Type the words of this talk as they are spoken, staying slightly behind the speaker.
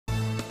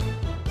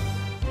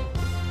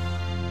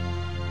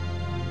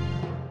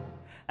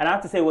And I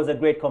have to say it was a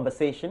great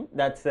conversation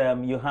that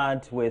you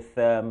had with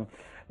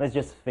Ms.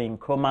 Josephine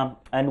Kroma,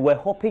 and we're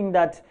hoping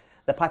that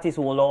the parties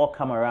will all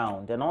come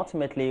around and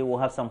ultimately we'll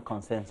have some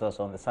consensus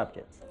on the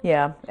subject.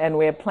 Yeah, and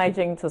we're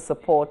pledging to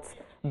support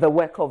the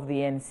work of the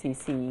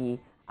NCC,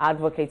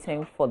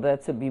 advocating for there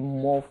to be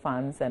more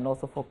funds and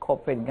also for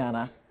corporate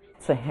Ghana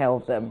to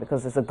help them,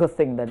 because it's a good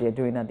thing that they're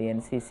doing at the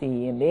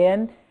NCC. In the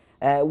end,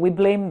 we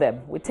blame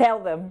them. We tell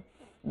them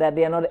that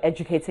they are not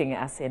educating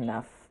us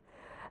enough.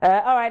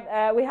 All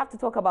right, we have to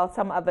talk about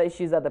some other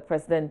issues that the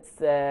president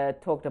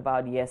talked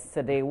about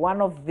yesterday.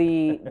 One of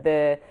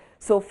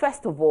so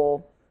first of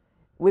all,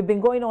 we've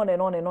been going on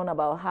and on and on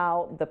about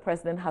how the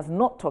president has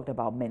not talked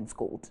about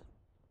Menzgold,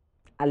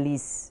 at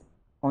least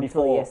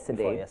until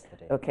yesterday.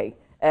 Okay.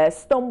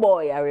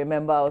 Stoneboy, I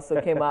remember, also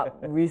came out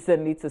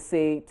recently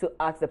to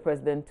ask the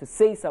president to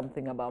say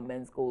something about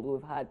Menzgold.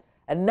 We've had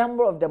a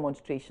number of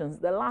demonstrations.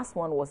 The last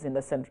one was in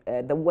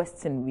the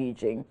Western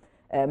region,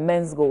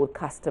 Menzgold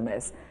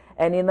customers.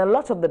 And in a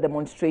lot of the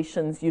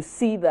demonstrations, you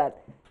see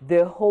that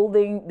they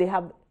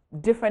have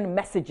different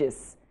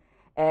messages.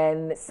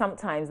 And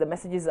sometimes the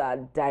messages are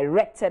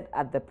directed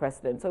at the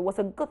president. So it was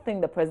a good thing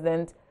the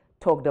president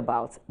talked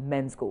about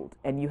Menzgold.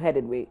 And you heard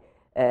it with,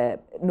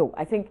 no,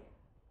 I think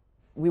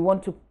we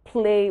want to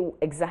play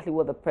exactly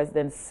what the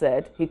president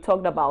said. He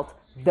talked about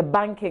the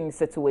banking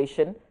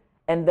situation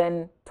and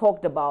then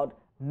talked about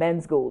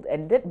Menzgold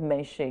and did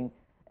mention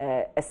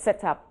a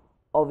setup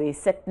of a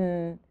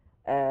certain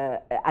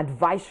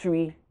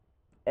advisory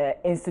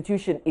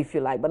institution, if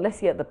you like. But let's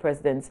hear the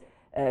president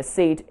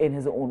say it in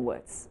his own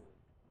words.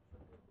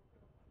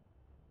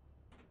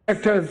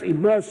 Sectors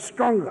emerged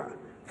stronger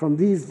from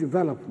these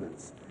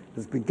developments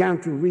has began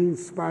to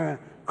re-inspire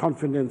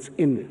confidence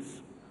in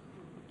this.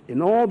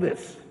 In all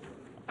this,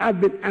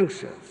 I've been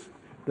anxious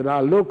that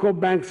our local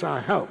banks are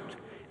helped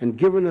and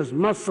given as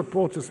much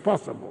support as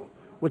possible,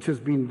 which has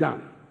been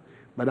done.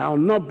 But I will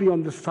not be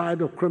on the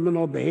side of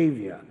criminal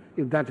behavior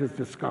if that is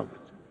discovered.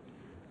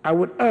 I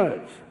would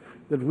urge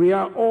that we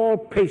are all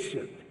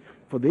patient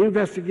for the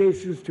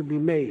investigations to be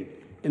made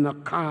in a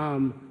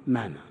calm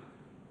manner.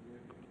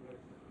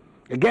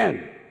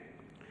 Again,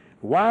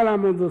 while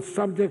I'm on the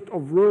subject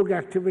of rogue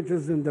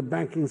activities in the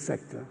banking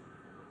sector,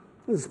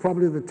 this is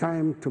probably the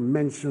time to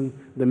mention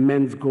the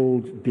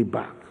Menzgold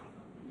debacle.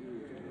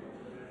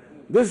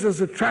 This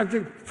is a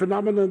tragic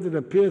phenomenon that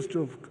appears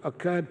to have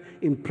occurred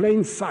in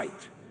plain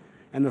sight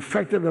and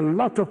affected a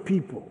lot of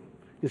people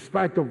in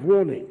spite of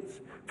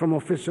warnings from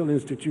official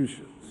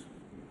institutions.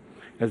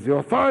 As the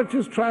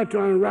authorities try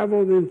to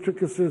unravel the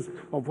intricacies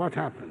of what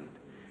happened,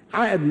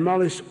 I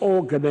admonish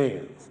all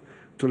Ghanaians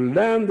to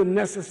learn the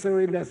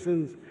necessary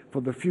lessons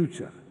for the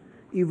future,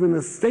 even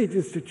as state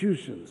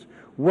institutions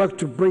work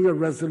to bring a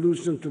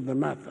resolution to the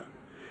matter,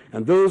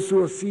 and those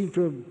who are seen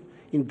to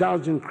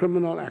indulge in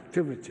criminal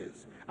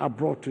activities are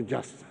brought to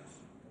justice.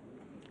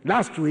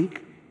 Last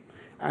week,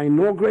 I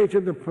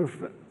inaugurated the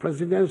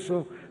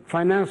Presidential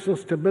Financial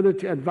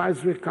Stability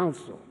Advisory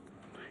Council,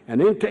 an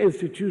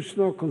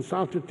interinstitutional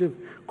consultative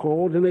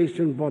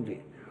coordination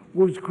body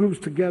which groups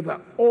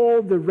together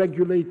all the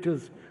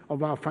regulators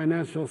of our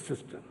financial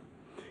system,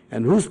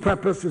 and whose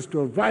purpose is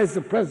to advise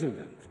the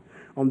President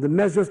on the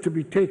measures to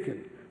be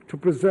taken to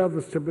preserve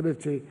the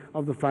stability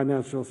of the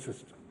financial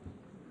system.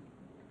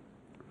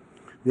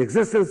 The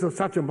existence of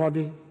such a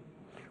body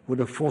would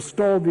have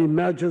forestalled the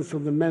emergence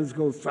of the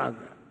Menzgold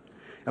saga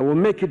and will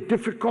make it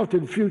difficult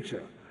in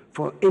future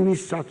for any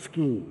such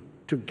scheme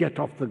to get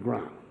off the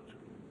ground.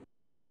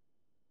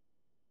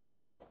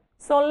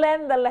 So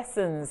learn the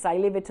lessons. I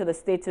leave it to the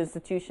state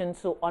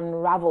institutions to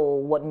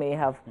unravel what may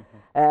have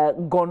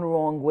gone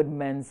wrong with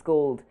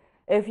Menzgold.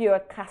 If you're a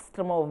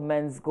customer of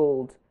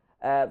Menzgold,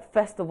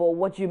 first of all,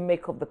 what do you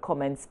make of the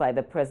comments by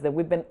the president?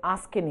 We've been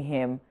asking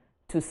him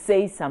to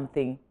say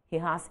something. He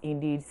has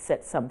indeed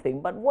said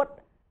something. But what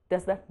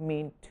does that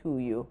mean to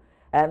you?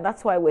 And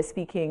that's why we're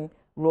speaking,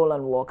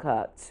 Roland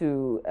Walker,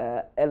 to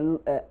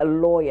a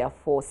lawyer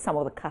for some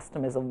of the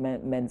customers of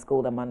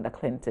Menzgold, Amanda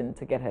Clinton,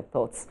 to get her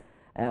thoughts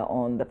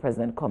on the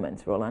president's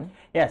comments. Roland?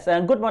 Yes,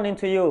 and good morning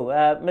to you,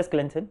 Ms.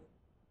 Clinton.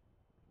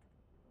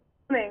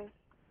 Good morning.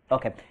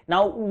 Okay.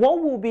 Now,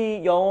 what will be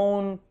your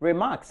own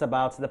remarks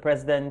about the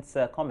president's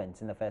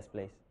comments in the first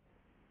place?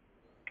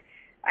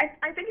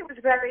 I think it was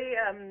very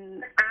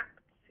apt.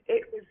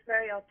 It was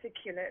very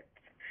articulate.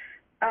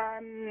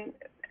 And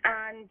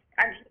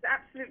he's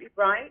absolutely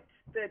right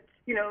that,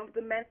 you know, the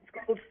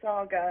Menzgold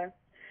saga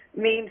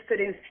means that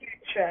in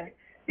future,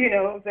 you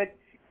know, that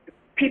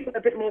people are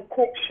a bit more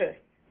cautious.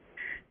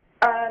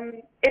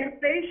 In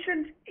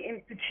relation to the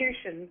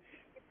institutions,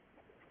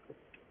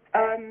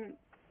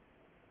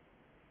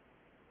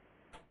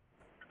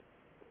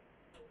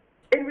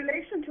 in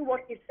relation to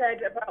what you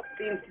said about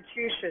the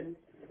institutions,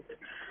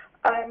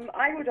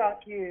 I would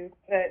argue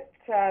that,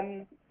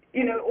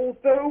 you know,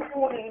 although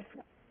warnings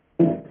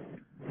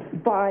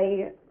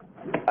by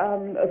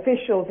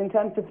officials in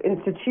terms of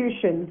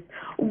institutions,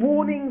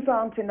 warnings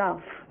aren't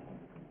enough.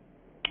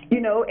 You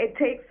know, it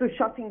takes the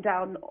shutting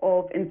down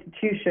of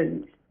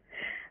institutions.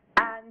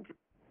 And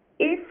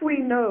if we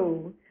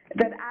know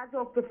that as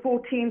of the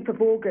 14th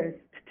of August,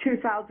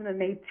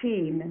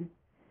 2018,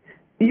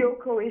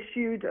 Yoko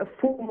issued a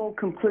formal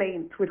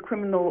complaint with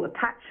criminal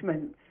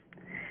attachments.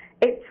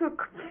 It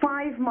took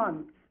 5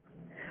 months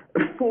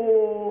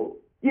for,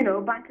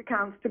 bank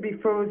accounts to be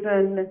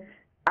frozen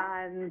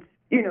and,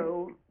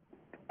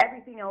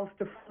 everything else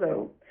to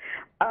follow.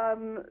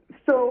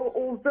 So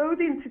although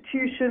the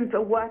institutions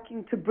are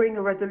working to bring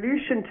a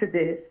resolution to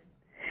this,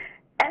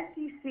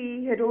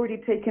 SEC had already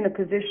taken a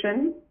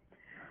position.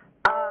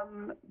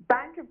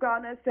 Bank of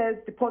Ghana says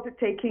deposit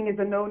taking is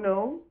a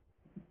no-no.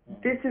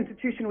 This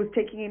institution was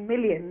taking in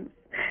millions.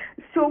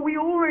 So we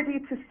already,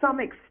 to some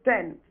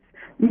extent,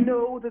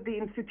 know that the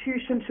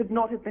institution should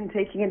not have been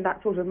taking in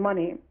that sort of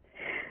money.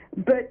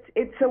 But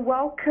it's a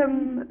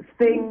welcome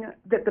thing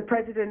that the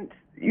president,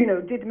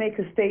 did make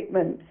a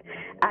statement,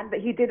 and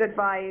that he did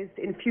advise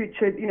in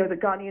future, the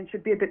Ghanaians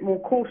should be a bit more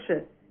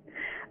cautious.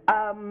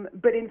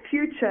 But in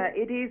future,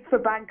 it is for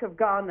Bank of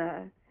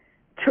Ghana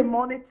to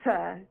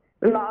monitor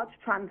large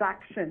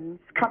transactions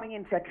coming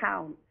into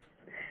accounts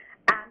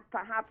and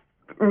perhaps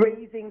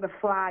raising the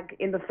flag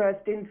in the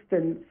first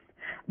instance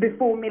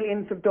before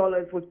millions of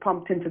dollars was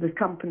pumped into this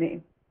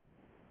company.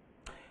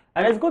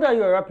 And it's good that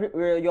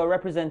you're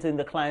representing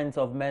the clients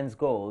of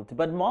Menzgold,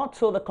 but more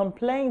so the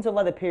complaints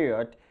over the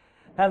period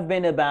have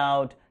been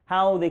about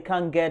how they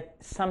can't get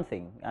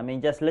something,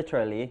 just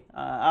literally,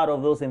 out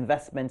of those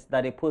investments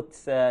that they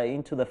put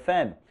into the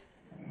firm.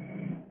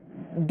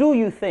 Do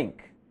you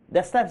think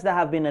the steps that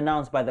have been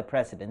announced by the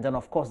president, and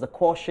of course the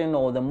caution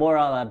or the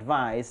moral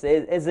advice,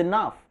 is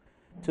enough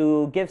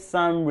to give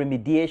some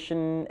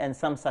remediation and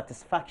some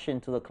satisfaction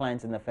to the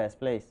clients in the first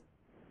place?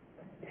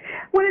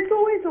 Well, it's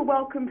always a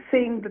welcome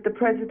thing that the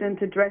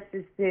president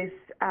addresses this,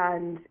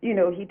 and,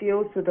 he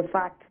deals with the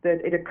fact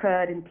that it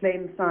occurred in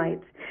plain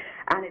sight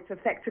and it's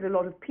affected a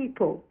lot of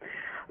people.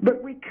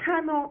 But we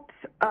cannot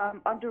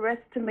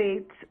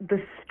underestimate the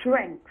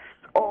strength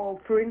of,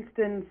 for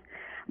instance,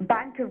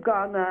 Bank of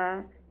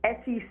Ghana,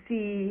 SEC,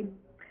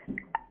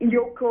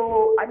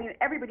 Yoko,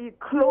 everybody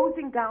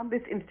closing down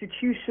this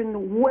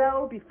institution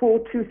well before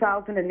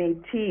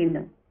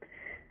 2018,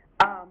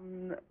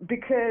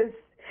 because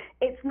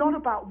it's not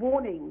about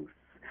warnings.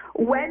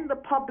 When the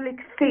public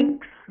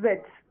thinks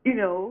that,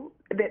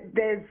 that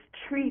there's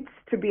treats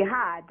to be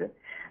had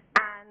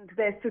and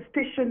there's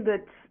suspicion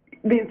that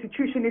the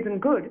institution isn't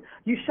good,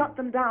 you shut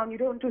them down, you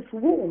don't just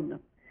warn.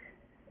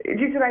 Do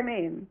you see what I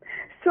mean?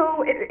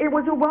 So it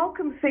was a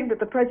welcome thing that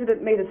the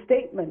president made a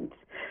statement.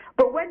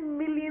 But when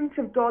millions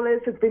of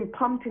dollars have been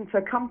pumped into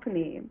a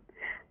company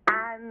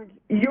and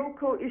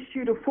Yoko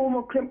issued a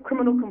formal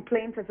criminal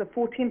complaint as of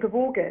 14th of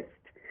August,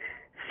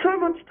 so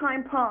much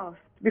time passed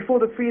before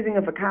the freezing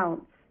of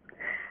accounts.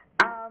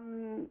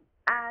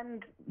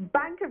 And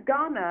Bank of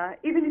Ghana,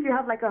 even if you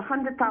have like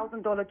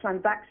 $100,000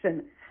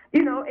 transaction,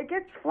 it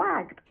gets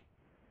flagged.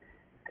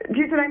 Do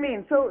you see what I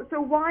mean? So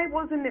why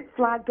wasn't it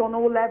flagged on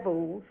all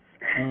levels?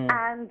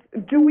 And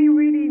do we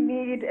really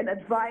need an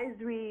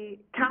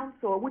advisory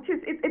council, which is,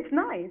 it's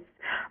nice,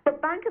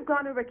 but Bank of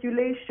Ghana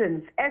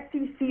regulations,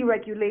 SEC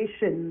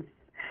regulations,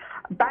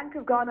 Bank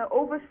of Ghana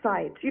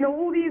oversight,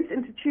 all these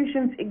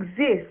institutions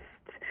exist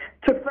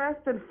to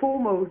first and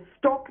foremost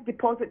stop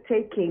deposit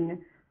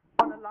taking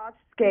on a large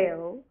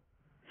scale,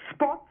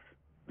 spot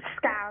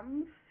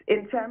scams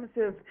in terms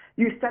of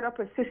you set up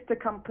a sister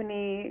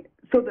company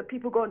so that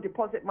people go and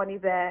deposit money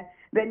there,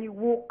 then you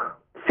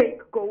walk fake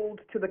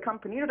gold to the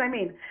company. You know what I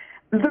mean?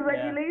 The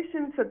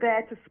regulations are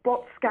there to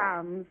spot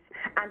scams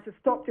and to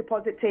stop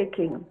deposit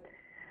taking.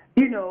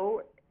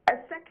 A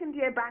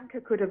second-year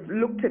banker could have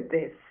looked at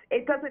this.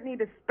 It doesn't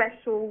need a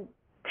special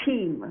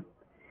team.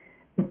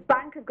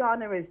 Bank of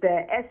Ghana is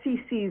there,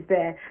 SEC is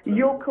there,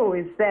 Yoko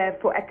is there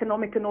for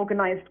economic and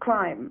organized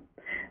crime.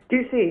 Do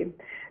you see?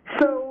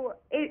 So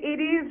it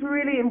is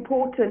really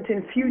important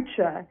in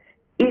future,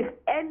 if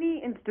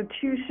any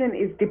institution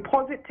is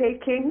deposit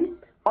taking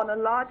on a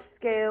large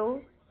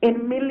scale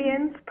in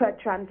millions per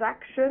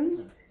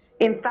transaction,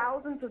 in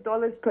thousands of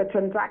dollars per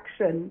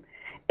transaction,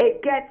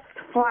 it gets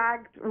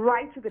flagged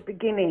right at the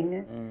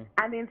beginning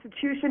and the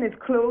institution is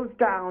closed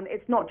down.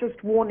 It's not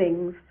just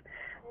warnings.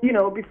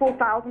 Before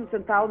thousands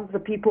and thousands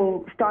of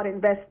people start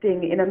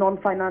investing in a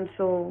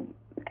non-financial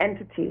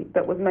entity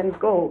that was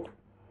Menzgold.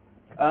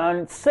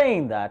 And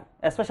saying that,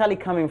 especially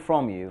coming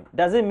from you,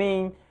 does it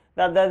mean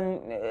that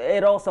then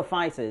it all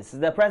suffices?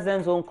 The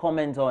president's own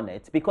comment on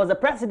it? Because the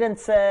president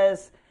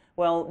says,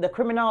 well, the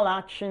criminal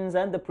actions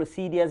and the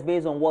procedures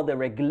based on what the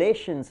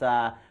regulations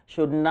are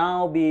should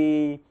now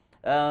be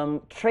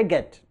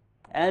triggered.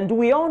 And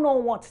we all know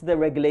what the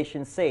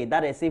regulations say.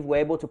 That is, if we're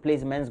able to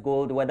place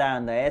Menzgold, whether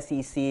under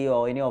SEC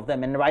or any of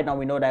them, and right now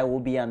we know that it will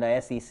be under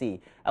SEC.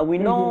 And we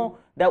know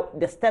that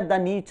the step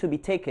that need to be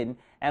taken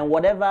and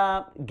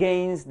whatever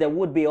gains there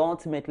would be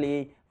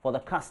ultimately for the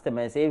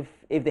customers if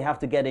they have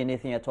to get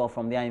anything at all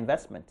from their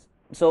investments.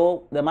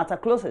 So the matter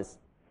closes.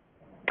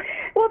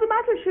 Well, the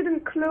matter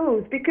shouldn't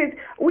close because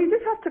we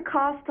just have to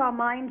cast our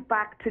mind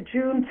back to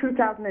June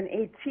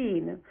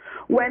 2018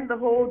 when the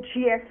whole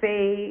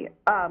GFA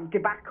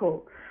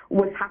debacle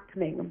was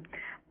happening.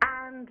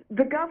 And And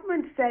the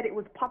government said it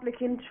was public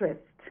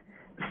interest.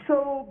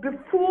 So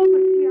before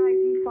the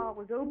CID file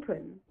was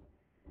open,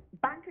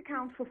 bank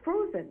accounts were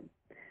frozen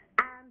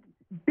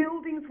and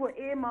buildings were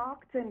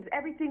earmarked and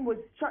everything was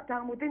shut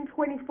down within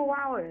 24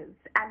 hours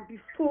and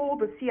before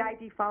the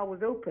CID file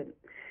was open.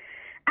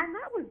 And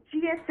that was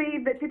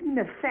GFA that didn't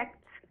affect,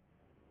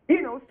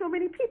 so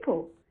many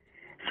people.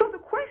 So the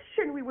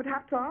question we would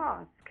have to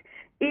ask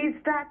is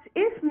that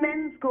if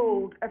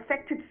Menzgold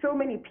affected so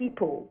many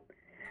people,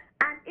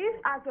 and if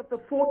as of the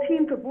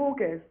 14th of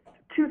August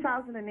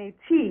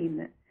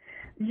 2018,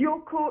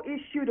 Yoko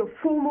issued a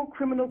formal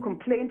criminal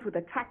complaint with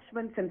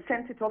attachments and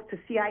sent it off to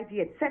CID,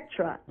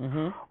 etc.,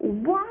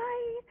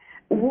 why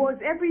was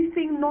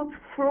everything not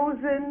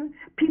frozen?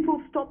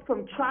 People stopped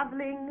from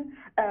traveling,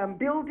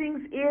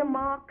 buildings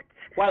earmarked.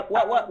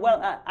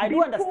 I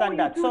do understand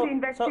that. So, the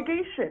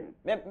investigation.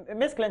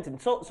 Ms. Clinton,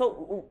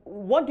 so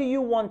what do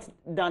you want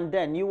done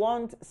then? You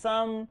want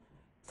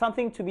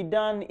something to be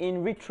done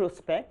in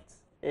retrospect?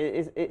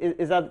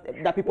 Is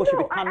that people should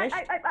be punished?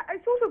 I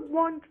sort of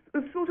want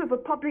a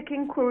public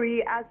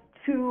inquiry as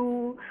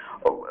to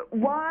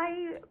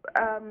why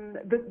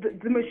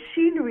the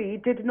machinery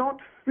did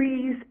not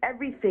freeze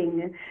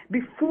everything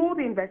before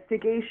the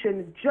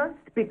investigation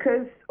just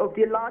because of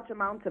the large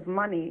amount of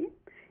money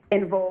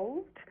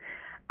involved,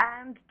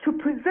 and to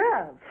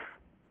preserve.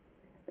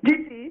 Do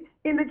you see?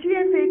 In the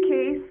GFA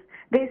case,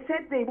 they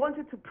said they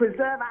wanted to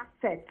preserve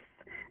assets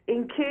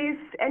in case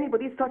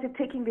anybody started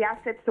taking the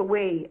assets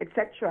away,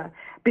 etc.,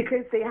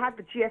 because they had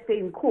the GFA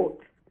in court.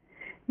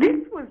 This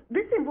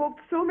involved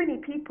so many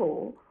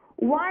people.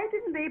 Why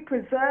didn't they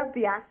preserve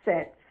the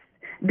assets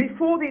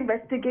before the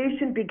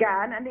investigation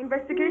began, and the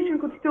investigation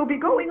could still be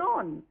going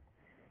on,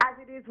 as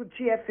it is with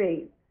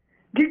GFA?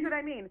 Do you see what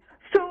I mean?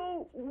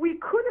 So we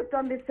could have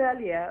done this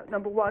earlier,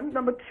 number one.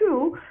 Number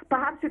two,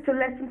 perhaps it's a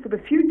lesson for the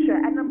future.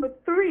 And number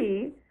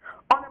three,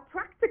 on a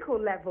practical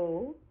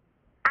level,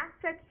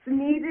 assets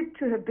needed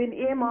to have been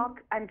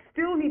earmarked and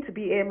still need to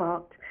be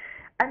earmarked.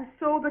 And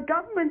so the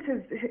government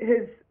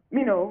has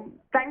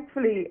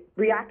thankfully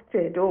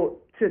reacted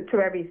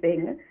to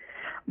everything.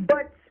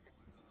 But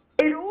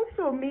it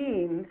also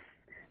means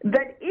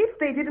that if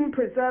they didn't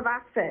preserve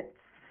assets,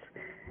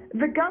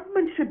 the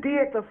government should be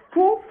at the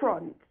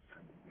forefront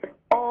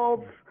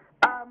of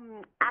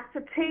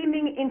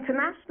ascertaining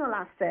international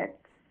assets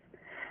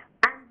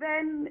and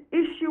then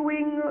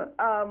issuing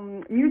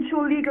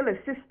mutual legal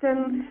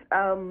assistance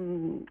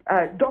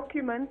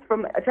documents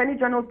from Attorney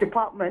General's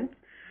Department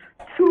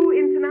to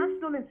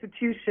international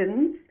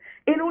institutions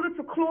in order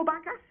to claw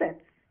back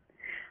assets.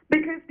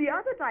 Because the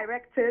other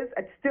directors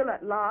are still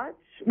at large,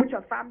 which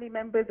are family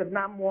members of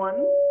NAM1,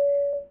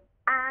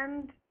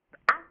 and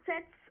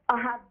assets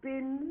have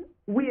been,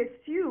 we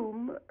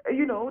assume,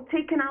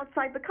 taken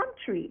outside the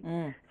country.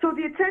 So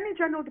the Attorney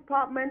General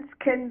Department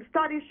can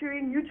start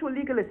issuing mutual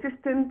legal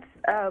assistance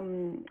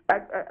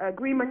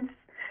agreements,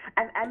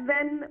 and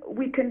then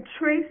we can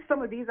trace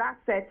some of these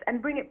assets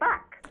and bring it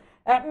back.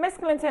 Ms.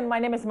 Clinton, my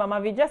name is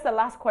Mamavi. Just the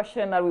last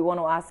question that we want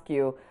to ask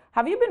you.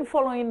 Have you been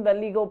following the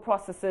legal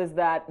processes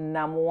that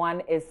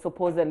NAM1 is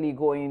supposedly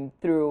going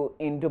through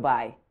in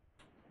Dubai?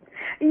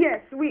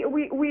 Yes,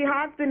 we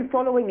have been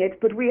following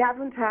it, but we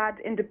haven't had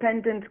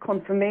independent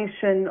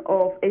confirmation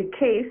of a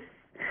case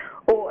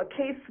or a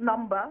case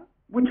number,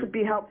 which would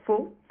be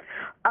helpful,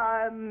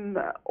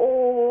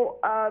 or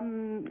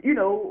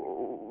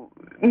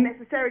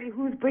necessarily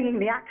who's bringing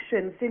the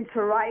action, since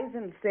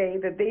Horizon say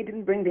that they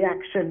didn't bring the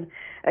action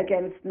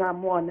against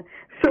NAM1.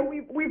 So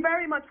we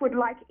very much would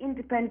like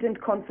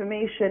independent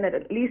confirmation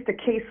at least a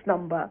case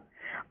number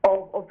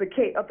of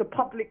the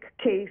public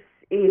case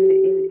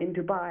in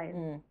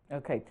Dubai.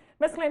 Okay.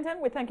 Ms. Clinton,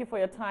 we thank you for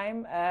your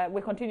time.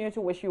 We continue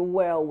to wish you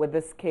well with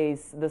this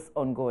case, this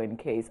ongoing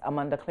case.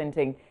 Amanda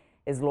Clinton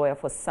is lawyer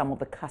for some of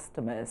the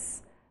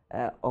customers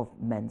of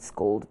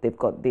Menzgold. They've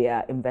got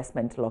their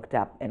investment locked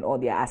up, and all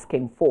they're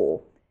asking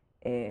for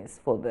is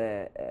for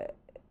the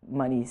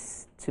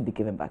monies to be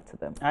given back to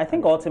them. I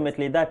think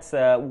ultimately that's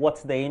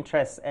what the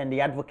interest and the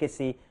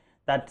advocacy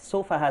that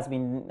so far has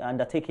been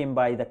undertaken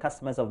by the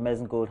customers of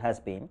Menzgold has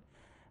been.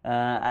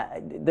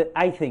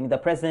 I think the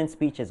president's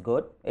speech is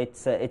good.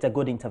 It's a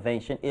good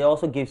intervention. It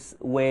also gives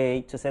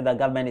way to say that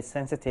government is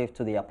sensitive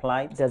to their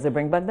plight. Does it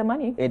bring back the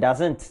money? It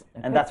doesn't,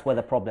 okay. And that's where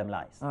the problem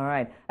lies. All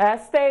right.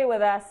 Stay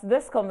with us.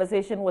 This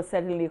conversation will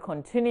certainly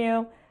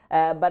continue.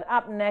 But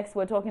up next,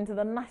 we're talking to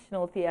the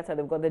National Theatre.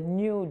 They've got the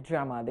new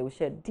drama. They will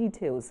share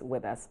details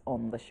with us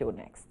on the show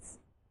next.